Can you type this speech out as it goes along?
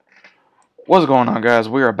What's going on, guys?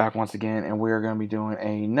 We are back once again, and we are going to be doing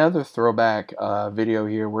another throwback video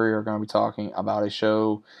here. We are going to be talking about a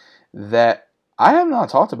show that I have not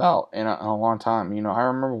talked about in a long time. I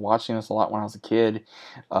remember watching this a lot when I was a kid,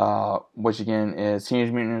 which again is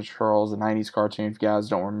Teenage Mutant Ninja Turtles, the '90s cartoon. If you guys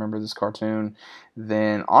don't remember this cartoon,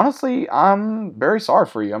 then honestly, I'm very sorry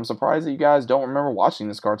for you. I'm surprised that you guys don't remember watching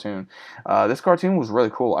this cartoon. This cartoon was really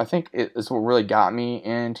cool. I think it's what really got me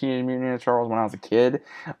in Teenage Mutant Ninja Turtles when I was a kid.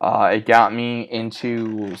 It got me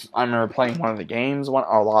into. I remember playing a lot of the games when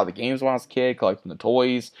I was a kid, collecting the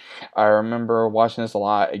toys. I remember watching this a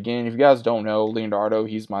lot. Again, if you guys don't know Leonardo,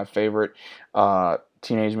 he's my favorite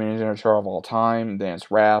Teenage Mutant Ninja Turtle of all time. Then it's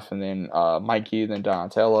Raph, and then Mikey, then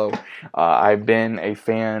Donatello. I've been a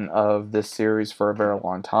fan of this series for a very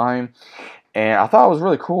long time. And I thought it was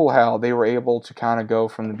really cool how they were able to kind of go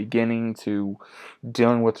from the beginning to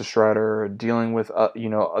dealing with the Shredder, dealing with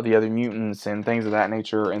the other mutants and things of that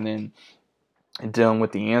nature, and then dealing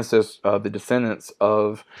with the ancestors, the descendants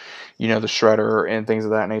of the Shredder and things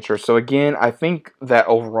of that nature. So again, I think that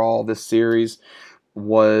overall this series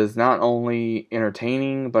was not only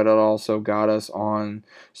entertaining, but it also got us on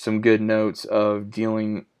some good notes of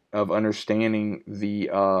understanding the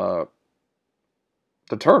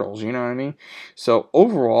turtles, you know what I mean? So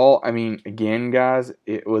overall, I mean, again, guys,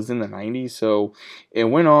 it was in the '90s, so it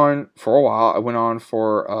went on for a while. It went on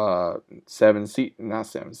for not 7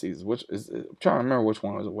 seasons. I'm trying to remember which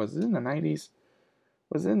one was it. Was it in the '90s?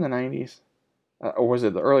 Was it in the '90s, or was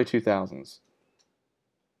it the early 2000s?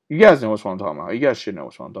 You guys know which one I'm talking about. You guys should know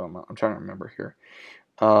which one I'm talking about. I'm trying to remember here.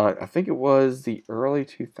 I think it was the early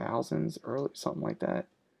 2000s, early something like that.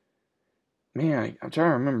 Man, I'm trying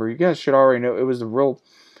to remember. You guys should already know. It was a real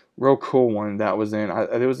cool one that was in.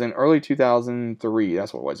 It was in early 2003.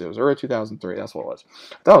 That's what it was. It was early 2003. That's what it was.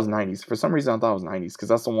 I thought it was '90s. For some reason, I thought it was '90s because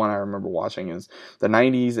that's the one I remember watching. Is the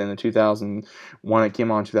 '90s and the 2001 that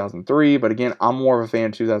came on in 2003. But again, I'm more of a fan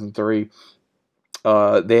of 2003.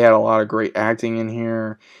 They had a lot of great acting in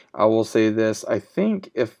here. I will say this: I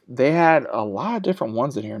think if they had a lot of different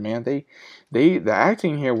ones in here, man, the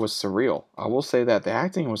acting here was surreal. I will say that the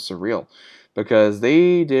acting was surreal because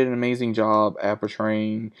they did an amazing job at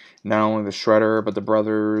portraying not only the Shredder but the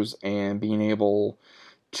brothers and being able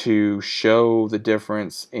to show the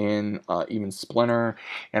difference in even Splinter.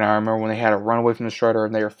 And I remember when they had to run away from the Shredder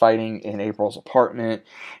and they were fighting in April's apartment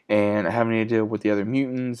and having to deal with the other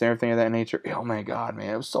mutants and everything of that nature. Oh my god,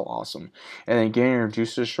 man, it was so awesome. And then getting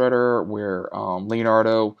introduced to the Shredder, where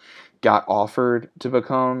Leonardo got offered to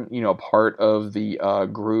become, part of the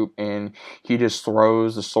group, and he just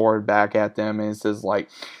throws the sword back at them and says, like,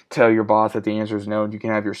 tell your boss that the answer is no and you can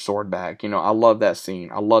have your sword back. I love that scene.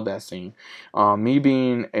 I love that scene. Me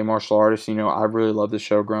being a martial artist, I really love the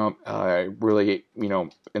show Grump. It really,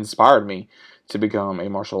 inspired me to become a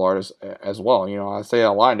martial artist as well. I say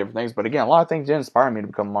a lot of different things, but again, a lot of things did inspire me to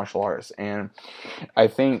become a martial artist. And I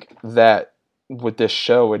think that with this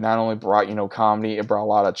show, it not only brought, comedy, it brought a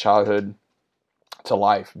lot of childhood to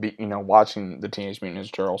life. Watching the Teenage Mutant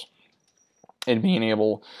Ninja Turtles and being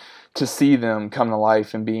able to see them come to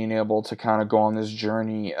life and being able to kind of go on this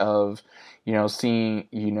journey of seeing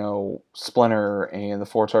Splinter and the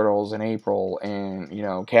Four Turtles and April and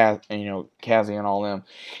Cassie and all them,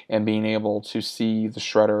 and being able to see the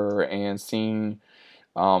Shredder and seeing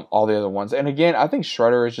all the other ones. And again, I think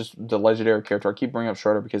Shredder is just the legendary character. I keep bringing up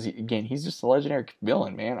Shredder because he's just a legendary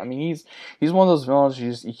villain, man. I mean, he's one of those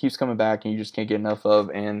villains he keeps coming back and you just can't get enough of.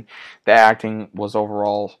 And the acting was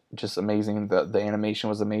overall just amazing. The animation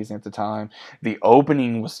was amazing at the time. The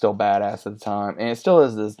opening was still badass at the time, and it still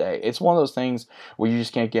is this day. It's one of those things where you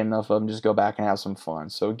just can't get enough of and just go back and have some fun.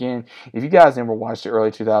 So again, if you guys never watched the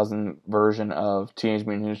early 2000 version of Teenage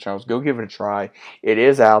Mutant Ninja Turtles, go give it a try. It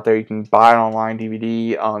is out there. You can buy it online DVD.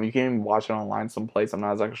 You can even watch it online someplace. I'm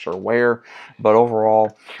not exactly sure where, but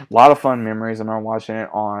overall, a lot of fun memories. I remember watching it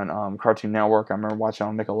on Cartoon Network. I remember watching it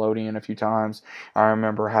on Nickelodeon a few times. I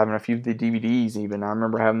remember having a few of the DVDs even. I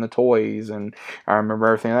remember having the toys, and I remember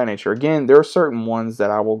everything of that nature. Again, there are certain ones that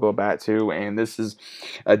I will go back to, and this is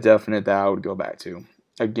a definite that I would go back to.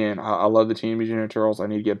 Again, I love the Teenage Mutant Ninja Turtles. I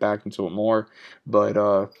need to get back into it more,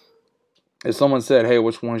 but if someone said, hey,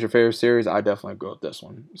 which one's your favorite series, I definitely go with this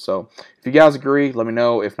one. So if you guys agree, let me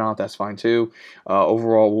know. If not, that's fine too.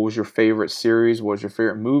 Overall, what was your favorite series? What was your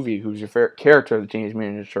favorite movie? Who's your favorite character of the Teenage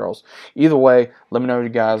Mutant Ninja Turtles? Either way, let me know what you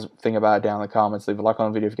guys think about it down in the comments. Leave a like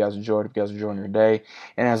on the video if you guys enjoyed, if you guys are enjoying your day.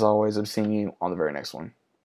 And as always, I'm seeing you on the very next one.